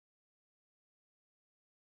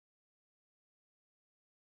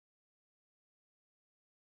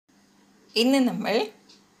ഇന്ന് നമ്മൾ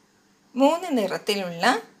 3 നിറത്തിലുള്ള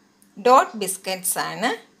ഡോട്ട് ബിസ്ക്കറ്റ്സ് ആണ്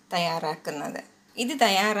തയ്യാറാക്കുന്നത്. ഇത്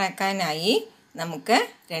തയ്യാറാക്കാനായി നമുക്ക്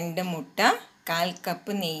 2 മുട്ട, 1/4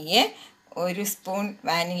 കപ്പ് നെയ്യ്, 1 spoon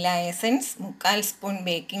vanilla essence, 3/4 spoon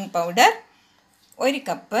baking powder, 1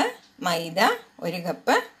 cup മൈദ, 1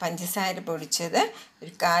 കപ്പ് പഞ്ചസാര പൊടിച്ചത്,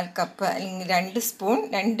 1/4 കപ്പ് അല്ലെങ്കിൽ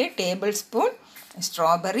 2 ടേബിൾ സ്പൂൺ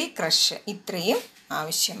സ്ട്രോബെറി ക്രഷ്, ഇത്രയും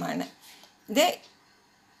ആവശ്യമാണ്. ഇത്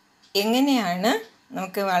എങ്ങനെയാണ്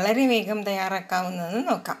നമുക്ക് വളരെ വേഗം തയ്യാറാക്കാവുന്നതെന്ന്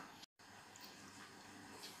നോക്കാം.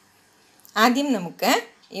 ആദ്യം നമുക്ക്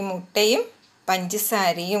ഈ മുട്ടയും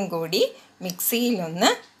പഞ്ചസാരയും കൂടി മിക്സിയിലൊന്ന്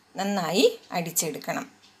നന്നായി അടിച്ചെടുക്കണം.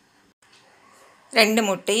 2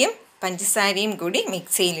 മുട്ടയും പഞ്ചസാരയും കൂടി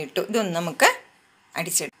മിക്സിയിലിട്ടു. ഇതൊന്ന് നമുക്ക്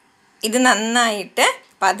അടിച്ചെടുക്കാം. ഇത് നന്നായിട്ട്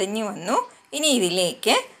പതഞ്ഞു വന്നു. ഇനി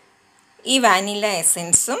ഇതിലേക്ക് ഈ വാനില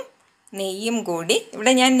എസൻസും നെയ്യും കൂടി,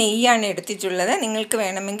 ഇവിടെ ഞാൻ നെയ്യാണ് എടുത്തിട്ടുള്ളത്, നിങ്ങൾക്ക്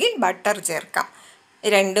വേണമെങ്കിൽ ബട്ടർ ചേർക്കാം.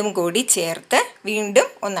 രണ്ടും കൂടി ചേർത്ത് വീണ്ടും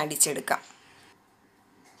ഒന്ന് അടിച്ചെടുക്കാം.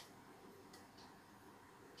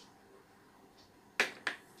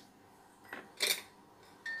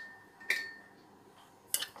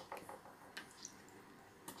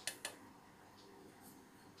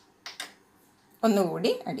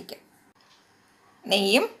 ഒന്നുകൂടി അടിക്കാം.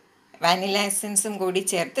 നെയ്യും വാനില എസൻസും കൂടി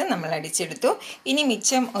ചേർത്ത് നമ്മൾ അടിച്ചെടുത്തു. ഇനി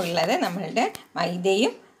മിച്ചം ഉള്ളത് നമ്മളുടെ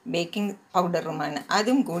മൈദയും ബേക്കിംഗ് പൗഡറുമാണ്.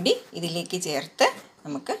 അതും കൂടി ഇതിലേക്ക് ചേർത്ത്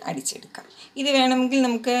നമുക്ക് അടിച്ചെടുക്കാം. ഇത് വേണമെങ്കിൽ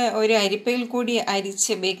നമുക്ക് ഒരു അരിപ്പയിൽ കൂടി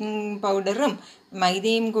അരിച്ച് ബേക്കിംഗ് പൗഡറും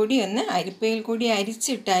മൈദയും കൂടി ഒന്ന് അരിപ്പയിൽ കൂടി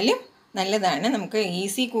അരിച്ചിട്ടാലും നല്ലതാണ്. നമുക്ക്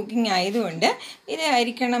ഈസി കുക്കിംഗ് ആയതുകൊണ്ട് ഇത്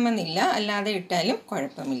അരിക്കണമെന്നില്ല, അല്ലാതെ ഇട്ടാലും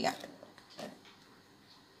കുഴപ്പമില്ല.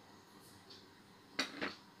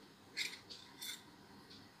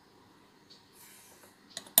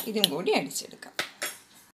 ഇതും കൂടി അടിച്ചെടുക്കാം.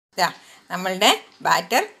 നമ്മളുടെ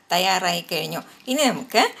ബാറ്റർ തയ്യാറായി കഴിഞ്ഞു. ഇനി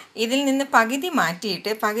നമുക്ക് ഇതിൽ നിന്ന് പകുതി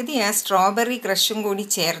മാറ്റിയിട്ട് പകുതി ആ സ്ട്രോബെറി ക്രഷും കൂടി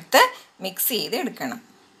ചേർത്ത് മിക്സ് ചെയ്ത് എടുക്കണം.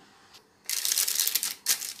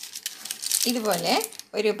 ഇതുപോലെ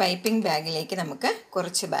ഒരു പൈപ്പിംഗ് ബാഗിലേക്ക് നമുക്ക്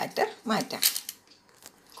കുറച്ച് ബാറ്റർ മാറ്റാം.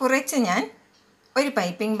 കുറച്ച് ഞാൻ ഒരു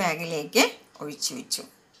പൈപ്പിംഗ് ബാഗിലേക്ക് ഒഴിച്ചു വെച്ചു.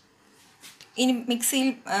 ഇനി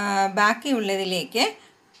മിക്സിയിൽ ബാക്കിയുള്ളതിലേക്ക്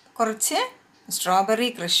കുറച്ച് സ്ട്രോബെറി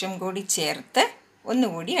ക്രഷും കൂടി ചേർത്ത്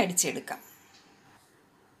ഒന്നുകൂടി അടിച്ചെടുക്കാം.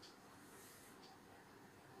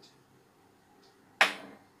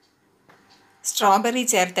 സ്ട്രോബെറി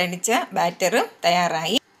ചേർത്തടിച്ച ബാറ്ററും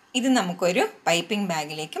തയ്യാറായി. ഇത് നമുക്കൊരു പൈപ്പിംഗ്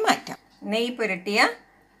ബാഗിലേക്ക് മാറ്റാം. നെയ്യ് പുരട്ടിയ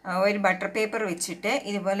ഒരു ബട്ടർ പേപ്പർ വെച്ചിട്ട്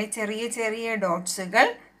ഇതുപോലെ ചെറിയ ചെറിയ ഡോട്ട്സുകൾ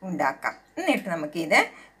ഉണ്ടാക്കാം. എന്നിട്ട് നമുക്കിത്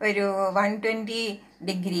ഒരു 120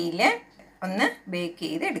 ഡിഗ്രിയിൽ ഒന്ന് ബേക്ക്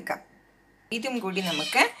ചെയ്തെടുക്കാം. ഇതും കൂടി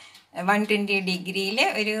നമുക്ക് 120 ഡിഗ്രിയിൽ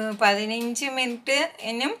ഒരു 15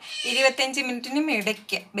 മിനിറ്റിനും 25 മിനിറ്റിനും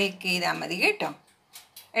ഇടയ്ക്ക് ബേക്ക് ചെയ്താൽ മതി കേട്ടോ.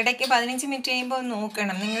 ഇടയ്ക്ക് 15 മിനിറ്റ് കഴിയുമ്പോൾ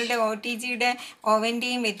നോക്കണം. നിങ്ങളുടെ OTGയുടെ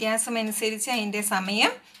ഓവൻ്റെയും വ്യത്യാസം അനുസരിച്ച് അതിൻ്റെ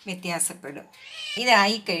സമയം വ്യത്യാസപ്പെടും.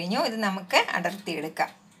 ഇതായി കഴിഞ്ഞു. ഇത് നമുക്ക് അടർത്തിയെടുക്കാം.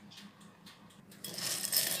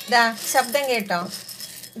 ഇതാ ശബ്ദം കേട്ടോ.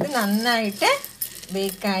 ഇത് നന്നായിട്ട്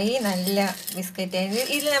ബേക്കായി നല്ല ബിസ്ക്കറ്റായി.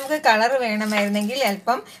 ഇതിൽ നമുക്ക് കളർ വേണമായിരുന്നെങ്കിൽ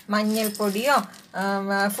അല്പം മഞ്ഞൾപ്പൊടിയോ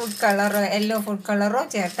ഫുഡ് കളറോ യെല്ലോ ഫുഡ് കളറോ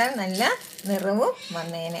ചേർത്താൽ നല്ല നിറവും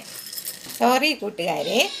വന്നേനെ. സോറി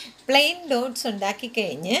കൂട്ടുകാരെ, പ്ലെയിൻ ഡോട്ട്സ് ഉണ്ടാക്കി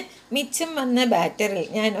കഴിഞ്ഞ് മിച്ചം വന്ന ബാറ്ററിൽ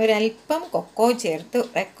ഞാൻ ഒരല്പം കൊക്കോ ചേർത്ത്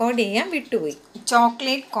റെക്കോർഡ് ചെയ്യാൻ വിട്ടുപോയി.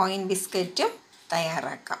 ചോക്ലേറ്റ് കോയിൻ ബിസ്ക്കറ്റും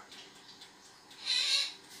തയ്യാറാക്കാം.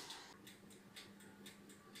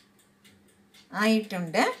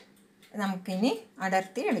 ആയിട്ടുണ്ട്. നമുക്കിനി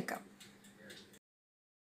അടർത്തി എടുക്കാം.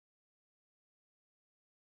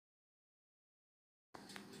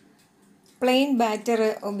 പ്ലെയിൻ ബാറ്റർ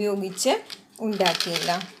ഉപയോഗിച്ച്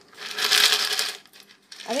ഉണ്ടാക്കിയില്ല.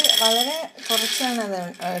 അത് വളരെ കുറച്ചാണ് അത്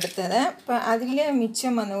എടുത്തത്. അപ്പോൾ അതിൽ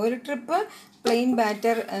മിച്ചം വന്നു. ഒരു ട്രിപ്പ് പ്ലെയിൻ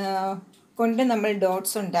ബാറ്റർ കൊണ്ട് നമ്മൾ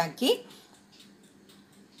ഡോട്ട്സ് ഉണ്ടാക്കി.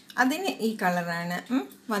 അതിന് ഈ കളറാണ്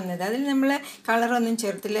വന്നത്. അതിൽ നമ്മൾ കളറൊന്നും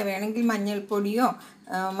ചേർത്തില്ല. വേണമെങ്കിൽ മഞ്ഞൾപ്പൊടിയോ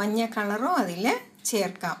മഞ്ഞ കളറോ അതിൽ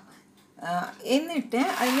ചേർക്കാം. എന്നിട്ട്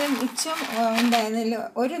അതിൽ മിച്ചം ഉണ്ടായതിൽ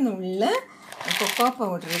ഒരു നുള്ള് കൊക്കോ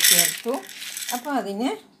പൗഡർ ചേർത്തു. അപ്പോൾ അതിന്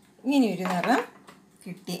ഇങ്ങനെയൊരു നിറം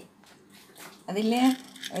കിട്ടി. അതിൽ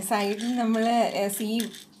സൈഡിൽ നമ്മൾ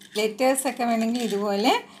ലെറ്റേഴ്സൊക്കെ വേണമെങ്കിൽ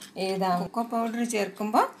ഇതുപോലെ എഴുതാം. കൊക്കോ പൗഡർ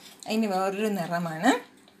ചേർക്കുമ്പോൾ അതിന് വേറൊരു നിറമാണ്.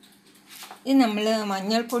 ഇത് നമ്മൾ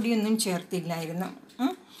മഞ്ഞൾപ്പൊടിയൊന്നും ചേർത്തില്ലായിരുന്നു.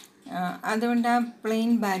 അതുകൊണ്ട് ആ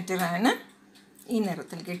പ്ലെയിൻ ബാറ്ററാണ് ഈ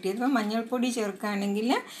നിറത്തിൽ കിട്ടിയത്. ഇപ്പോൾ മഞ്ഞൾപ്പൊടി ചേർക്കുകയാണെങ്കിൽ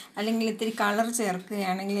അല്ലെങ്കിൽ ഇത്തിരി കളർ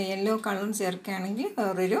ചേർക്കുകയാണെങ്കിൽ യെല്ലോ കളർ ചേർക്കുകയാണെങ്കിൽ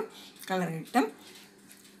വേറൊരു കളർ കിട്ടും.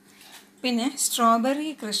 പിന്നെ സ്ട്രോബെറി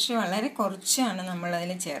ക്രഷ് വളരെ കുറച്ചാണ്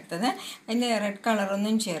നമ്മളതിൽ ചേർത്തത്. അതിൻ്റെ റെഡ്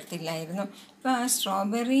കളറൊന്നും ചേർത്തില്ലായിരുന്നു. അപ്പോൾ ആ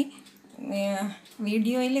സ്ട്രോബെറി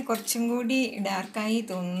വീഡിയോയിൽ കുറച്ചും കൂടി ഡാർക്കായി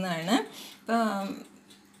തോന്നുന്നതാണ്. ഇപ്പോൾ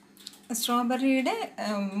സ്ട്രോബെറിയുടെ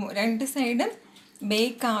രണ്ട് സൈഡും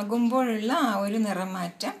ബേക്ക് ആകുമ്പോഴുള്ള ആ ഒരു നിറം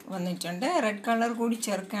മാറ്റം വന്നിട്ടുണ്ട്. റെഡ് കളർ കൂടി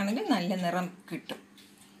ചേർക്കുകയാണെങ്കിൽ നല്ല നിറം കിട്ടും.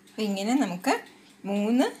 അപ്പോൾ ഇങ്ങനെ നമുക്ക്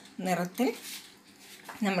 3 നിറത്തിൽ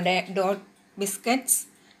നമ്മുടെ ഡോട്ട് ബിസ്ക്കറ്റ്സ്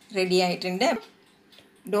റെഡി ആയിട്ടുണ്ട്.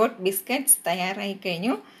 ഡോട്ട് ബിസ്ക്കറ്റ്സ് തയ്യാറായി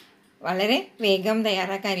കഴിഞ്ഞു. വളരെ വേഗം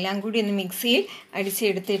തയ്യാറാക്കാൻ എല്ലാം കൂടി ഒന്ന് മിക്സിയിൽ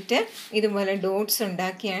അടിച്ചെടുത്തിട്ട് ഇതുപോലെ ഡോട്ട്സ്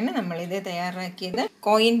ഉണ്ടാക്കിയാണ് നമ്മളിത് തയ്യാറാക്കിയത്.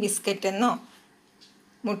 കോയിൻ ബിസ്ക്കറ്റ് എന്നോ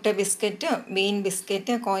മുട്ട biscuit, been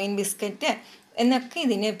biscuit, coin biscuit എന്നൊക്കെ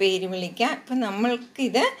ഇതിന് പേര് വിളിക്കാം. അപ്പം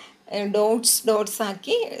നമ്മൾക്കിത് ഡോട്ട്സ്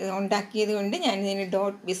ആക്കി ഉണ്ടാക്കിയത് കൊണ്ട് ഞാനിതിന്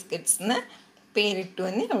ഡോട്ട് ബിസ്ക്കറ്റ്സ് എന്ന് പേരിട്ടു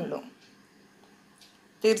എന്നേ ഉള്ളൂ.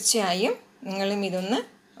 തീർച്ചയായും നിങ്ങളും ഇതൊന്ന്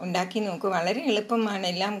ഉണ്ടാക്കി നോക്കൂ. വളരെ എളുപ്പമാണ്.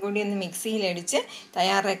 എല്ലാം കൂടി ഒന്ന് മിക്സിയിലടിച്ച്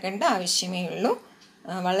തയ്യാറാക്കേണ്ട ആവശ്യമേ ഉള്ളൂ.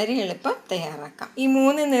 വളരെ എളുപ്പം തയ്യാറാക്കാം. ഈ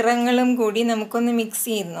 3 നിറങ്ങളും കൂടി നമുക്കൊന്ന് മിക്സ്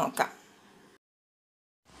ചെയ്ത് നോക്കാം.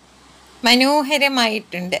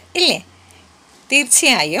 മനോഹരമായിട്ടുണ്ട് ഇല്ലേ?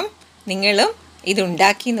 തീർച്ചയായും നിങ്ങളും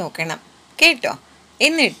ഇതുണ്ടാക്കി നോക്കണം കേട്ടോ.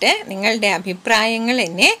 എന്നിട്ട് നിങ്ങളുടെ അഭിപ്രായങ്ങൾ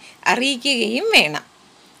എന്നെ അറിയിക്കുകയും വേണം.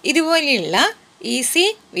 ഇതുപോലെയുള്ള ഈസി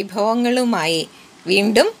വിഭവങ്ങളുമായി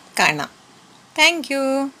വീണ്ടും കാണാം. Thank you.